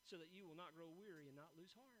 so that you will not grow weary and not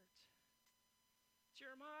lose heart.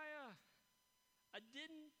 Jeremiah, I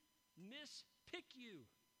didn't mispick you.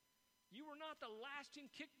 You were not the lasting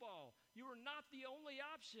kickball. You were not the only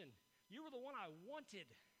option. You were the one I wanted.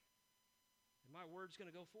 And my word's going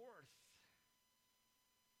to go forth.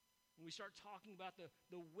 When we start talking about the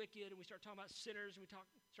wicked, and we start talking about sinners, and we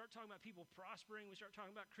start talking about people prospering, we start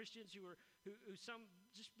talking about Christians who some,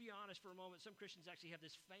 just be honest for a moment, some Christians actually have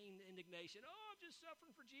this feigned indignation. Oh, I'm just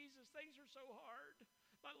suffering for Jesus. Things are so hard.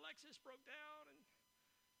 My Lexus broke down, and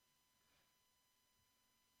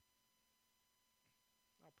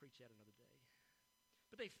I'll preach that another day.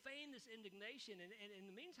 But they feign this indignation, and in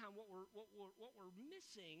the meantime, what we're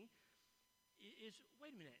missing is,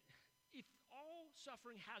 wait a minute, if all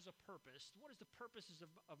suffering has a purpose, what is the purposes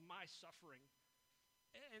of my suffering?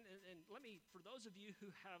 And let me, for those of you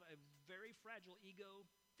who have a very fragile ego,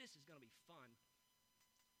 this is going to be fun.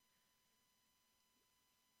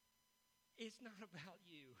 It's not about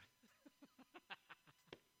you.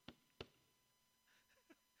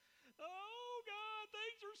 Oh, God,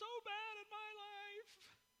 things are so bad in my life.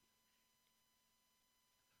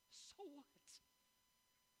 So what?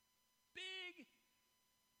 Big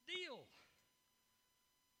deal.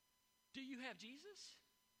 Do you have Jesus?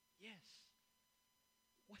 Yes.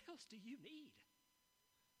 What else do you need?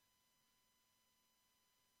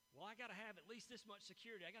 Well, I got to have at least this much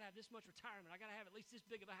security. I got to have this much retirement. I got to have at least this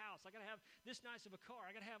big of a house. I got to have this nice of a car.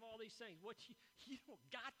 I got to have all these things. What you don't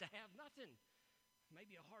got to have nothing.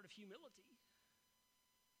 Maybe a heart of humility.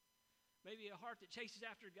 Maybe a heart that chases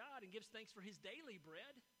after God and gives thanks for his daily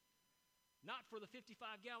bread. Not for the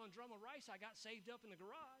 55-gallon drum of rice I got saved up in the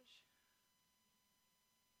garage.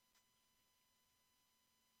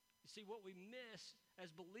 You see, what we miss as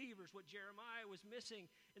believers, what Jeremiah was missing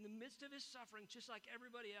in the midst of his suffering, just like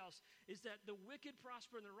everybody else, is that the wicked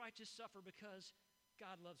prosper and the righteous suffer because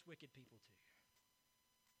God loves wicked people too.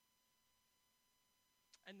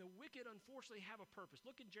 And the wicked, unfortunately, have a purpose.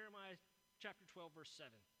 Look at Jeremiah chapter 12, verse 7.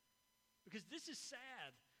 Because this is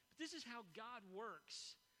sad, but this is how God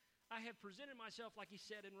works. I have presented myself, like he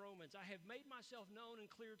said in Romans. I have made myself known and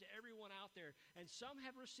clear to everyone out there. And some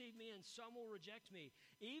have received me and some will reject me.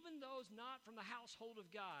 Even those not from the household of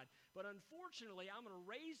God. But unfortunately, I'm going to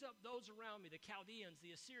raise up those around me, the Chaldeans,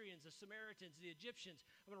 the Assyrians, the Samaritans, the Egyptians.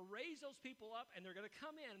 I'm going to raise those people up and they're going to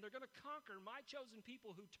come in and they're going to conquer my chosen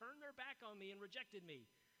people who turned their back on me and rejected me.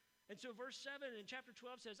 And so verse 7 in chapter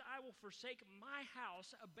 12 says, I will forsake my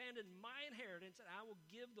house, abandon my inheritance, and I will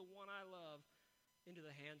give the one I love into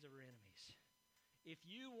the hands of her enemies. If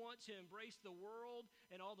you want to embrace the world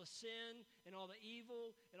and all the sin and all the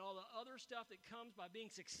evil and all the other stuff that comes by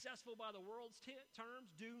being successful by the world's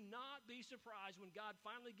terms, do not be surprised when God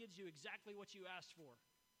finally gives you exactly what you asked for.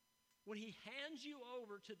 When he hands you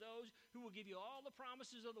over to those who will give you all the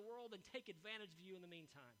promises of the world and take advantage of you in the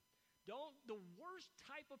meantime. The worst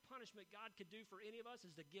type of punishment God could do for any of us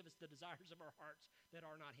is to give us the desires of our hearts that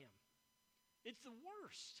are not him. It's the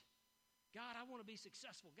worst. God, I want to be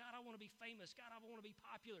successful. God, I want to be famous. God, I want to be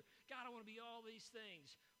popular. God, I want to be all these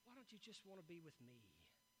things. Why don't you just want to be with me?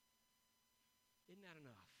 Isn't that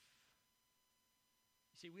enough?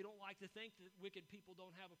 You see, we don't like to think that wicked people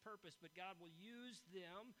don't have a purpose, but God will use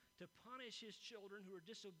them to punish his children who are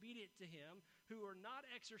disobedient to him, who are not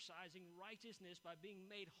exercising righteousness by being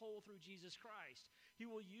made whole through Jesus Christ. He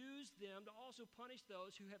will use them to also punish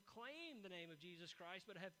those who have claimed the name of Jesus Christ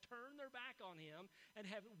but have turned their back on him and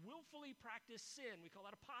have willfully practiced sin. We call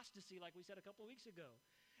that apostasy, like we said a couple of weeks ago.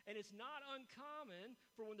 And it's not uncommon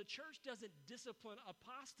for when the church doesn't discipline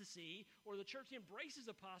apostasy or the church embraces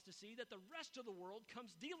apostasy that the rest of the world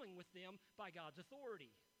comes dealing with them by God's authority.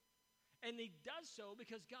 And he does so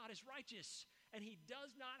because God is righteous and he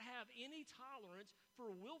does not have any tolerance for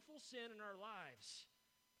willful sin in our lives.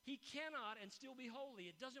 He cannot and still be holy.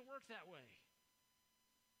 It doesn't work that way.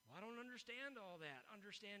 Well, I don't understand all that.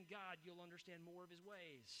 Understand God, you'll understand more of his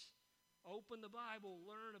ways. Open the Bible,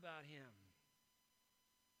 learn about him.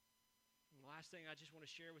 The last thing I just want to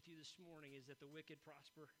share with you this morning is that the wicked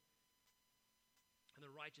prosper and the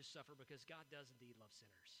righteous suffer because God does indeed love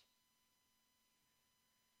sinners.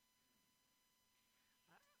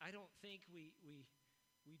 I don't think we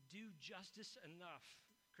do justice enough,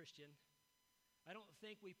 Christian. I don't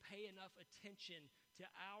think we pay enough attention to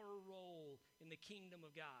our role in the kingdom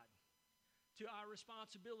of God, to our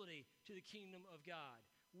responsibility to the kingdom of God.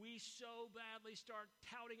 We so badly start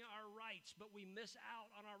touting our rights, but we miss out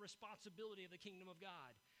on our responsibility of the kingdom of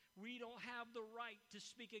God. We don't have the right to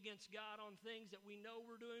speak against God on things that we know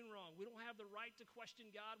we're doing wrong. We don't have the right to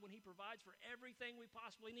question God when he provides for everything we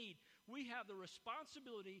possibly need. We have the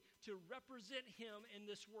responsibility to represent him in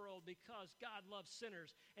this world because God loves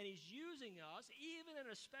sinners. And he's using us, even and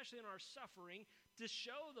especially in our suffering, to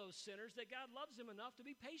show those sinners that God loves them enough to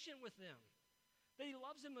be patient with them. That he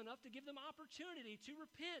loves them enough to give them opportunity to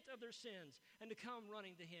repent of their sins and to come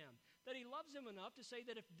running to him. That he loves them enough to say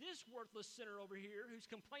that if this worthless sinner over here who's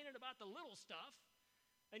complaining about the little stuff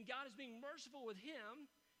and God is being merciful with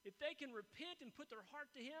him, if they can repent and put their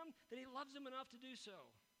heart to him, then he loves them enough to do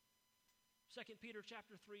so. 2 Peter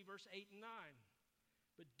chapter 3, verse 8 and 9.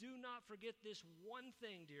 But do not forget this one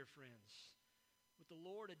thing, dear friends. With the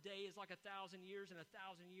Lord, a day is like 1,000 years, and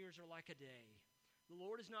 1,000 years are like a day. The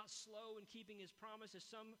Lord is not slow in keeping his promise, as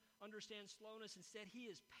some understand slowness. Instead, he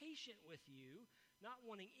is patient with you, not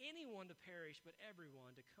wanting anyone to perish, but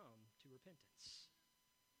everyone to come to repentance.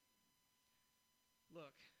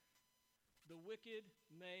 Look, the wicked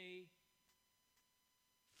may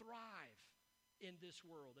thrive in this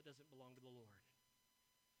world that doesn't belong to the Lord.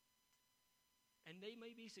 And they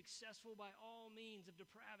may be successful by all means of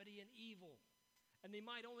depravity and evil. And they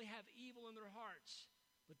might only have evil in their hearts.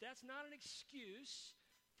 But that's not an excuse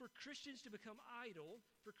for Christians to become idle,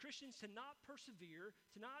 for Christians to not persevere,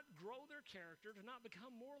 to not grow their character, to not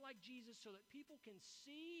become more like Jesus so that people can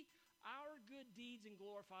see our good deeds and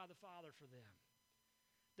glorify the Father for them.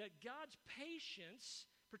 That God's patience,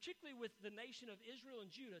 particularly with the nation of Israel and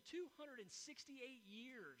Judah, 268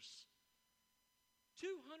 years.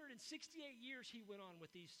 268 years he went on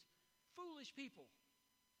with these foolish people,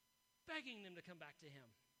 begging them to come back to him.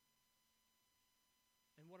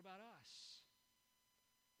 And what about us?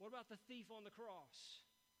 What about the thief on the cross?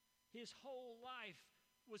 His whole life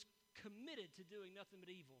was committed to doing nothing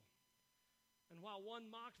but evil. And while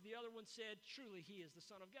one mocked, the other one said, truly he is the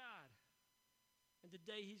Son of God. And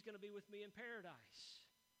today he's going to be with me in paradise.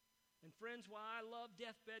 And friends, while I love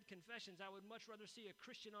deathbed confessions, I would much rather see a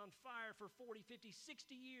Christian on fire for 40, 50, 60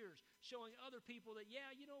 years, showing other people that, yeah,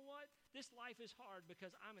 you know what? This life is hard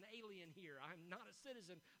because I'm an alien here. I'm not a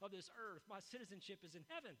citizen of this earth. My citizenship is in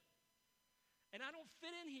heaven. And I don't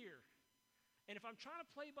fit in here. And if I'm trying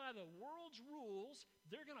to play by the world's rules,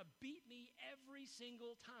 they're going to beat me every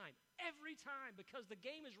single time. Every time, because the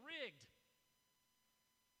game is rigged.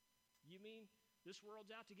 You mean this world's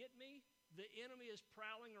out to get me? The enemy is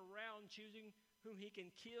prowling around, choosing whom he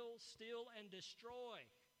can kill, steal, and destroy.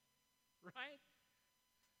 Right?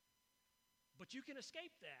 But you can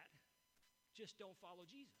escape that. Just don't follow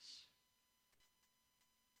Jesus.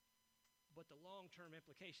 But the long-term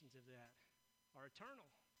implications of that are eternal.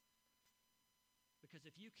 Because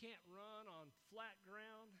if you can't run on flat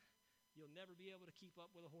ground, you'll never be able to keep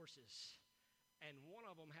up with the horses. And one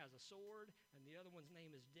of them has a sword, and the other one's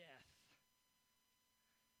name is death.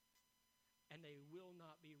 And they will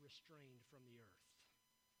not be restrained from the earth.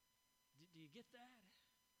 Do you get that?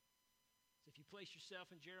 So if you place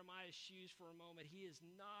yourself in Jeremiah's shoes for a moment, he is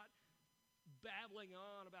not babbling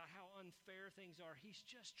on about how unfair things are. He's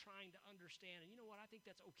just trying to understand. And you know what? I think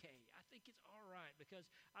that's okay. I think it's all right,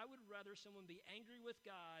 because I would rather someone be angry with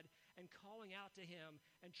God and calling out to him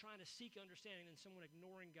and trying to seek understanding than someone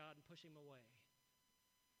ignoring God and pushing him away.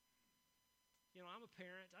 You know, I'm a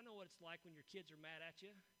parent. I know what it's like when your kids are mad at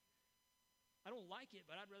you. I don't like it,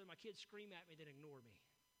 but I'd rather my kids scream at me than ignore me.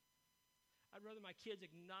 I'd rather my kids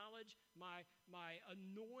acknowledge my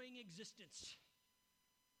annoying existence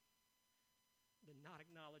than not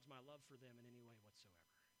acknowledge my love for them in any way whatsoever.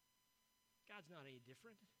 God's not any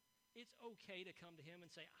different. It's okay to come to him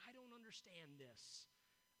and say, I don't understand this.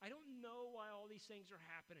 I don't know why all these things are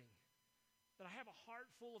happening. That I have a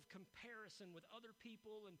heart full of comparison with other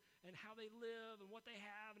people and how they live and what they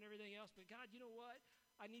have and everything else. But God, you know what?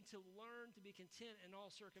 I need to learn to be content in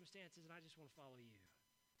all circumstances, and I just want to follow you.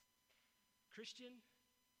 Christian,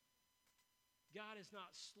 God is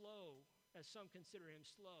not slow, as some consider him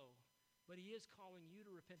slow, but he is calling you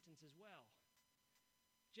to repentance as well.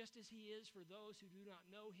 Just as he is for those who do not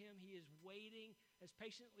know him, he is waiting as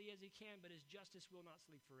patiently as he can, but his justice will not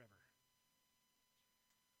sleep forever.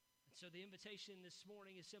 And so the invitation this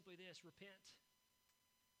morning is simply this: repent.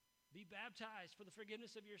 Be baptized for the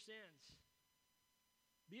forgiveness of your sins.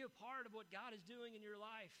 Be a part of what God is doing in your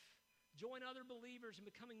life. Join other believers in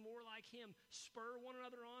becoming more like him. Spur one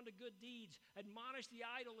another on to good deeds. Admonish the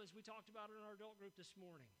idle, as we talked about in our adult group this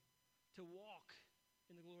morning, to walk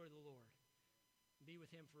in the glory of the Lord. Be with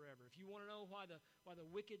him forever. If you want to know why the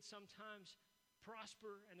wicked sometimes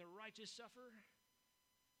prosper and the righteous suffer,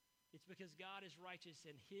 it's because God is righteous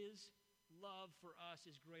and his love for us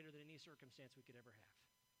is greater than any circumstance we could ever have.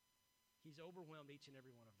 He's overwhelmed each and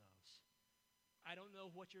every one of those. I don't know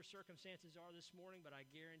what your circumstances are this morning, but I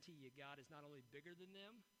guarantee you God is not only bigger than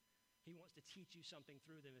them, he wants to teach you something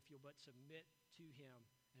through them if you'll but submit to him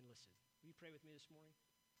and listen. Will you pray with me this morning?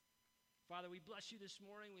 Father, we bless you this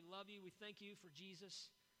morning. We love you. We thank you for Jesus.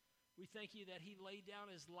 We thank you that he laid down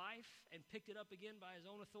his life and picked it up again by his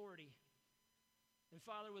own authority. And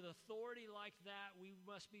Father, with authority like that, we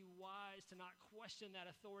must be wise to not question that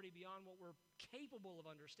authority beyond what we're capable of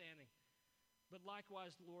understanding. But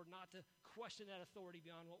likewise, Lord, not to question that authority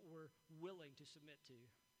beyond what we're willing to submit to.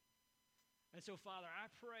 And so, Father, I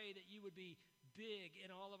pray that you would be big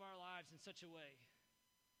in all of our lives in such a way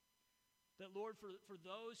that, Lord, for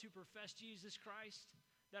those who profess Jesus Christ,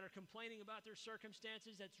 that are complaining about their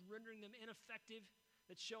circumstances, that's rendering them ineffective,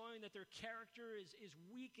 that's showing that their character is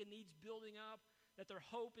weak and needs building up, that their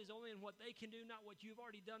hope is only in what they can do, not what you've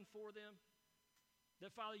already done for them.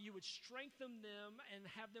 That, Father, you would strengthen them and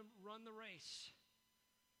have them run the race.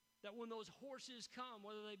 That when those horses come,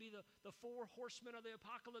 whether they be the 4 horsemen of the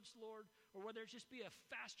apocalypse, Lord, or whether it just be a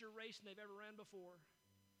faster race than they've ever ran before,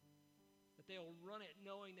 that they'll run it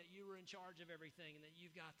knowing that you are in charge of everything and that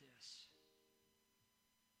you've got this.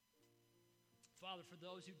 Father, for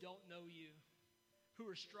those who don't know you, who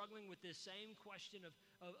are struggling with this same question of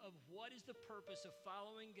what is the purpose of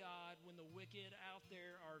following God when the wicked out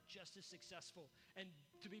there are just as successful. And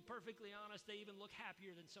to be perfectly honest, they even look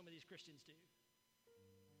happier than some of these Christians do.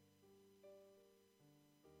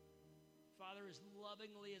 Father, as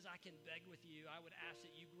lovingly as I can beg with you, I would ask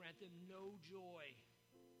that you grant them no joy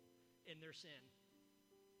in their sin.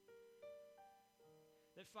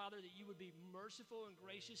 That, Father, that you would be merciful and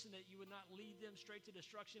gracious and that you would not lead them straight to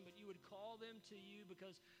destruction, but you would call them to you,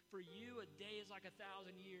 because for you a day is like 1,000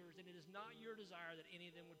 years, and it is not your desire that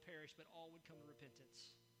any of them would perish, but all would come to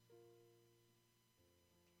repentance.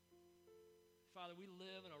 Father, we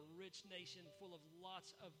live in a rich nation full of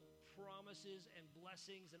lots of promises and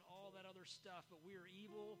blessings and all that other stuff, but we are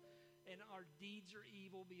evil, and our deeds are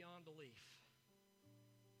evil beyond belief.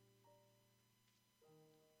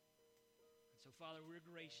 So, Father, we're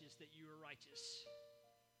gracious that you are righteous.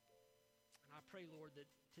 And I pray, Lord, that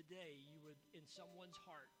today you would, in someone's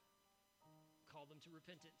heart, call them to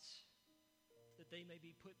repentance, that they may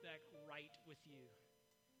be put back right with you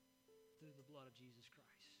through the blood of Jesus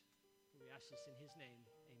Christ. We ask this in his name.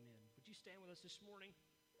 Amen. Would you stand with us this morning?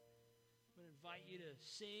 I'm going to invite you to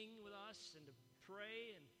sing with us and to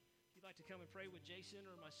pray. And if you'd like to come and pray with Jason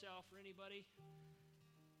or myself or anybody,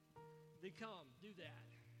 then come, do that.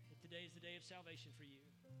 Today is the day of salvation for you.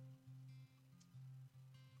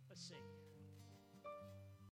 Let's sing.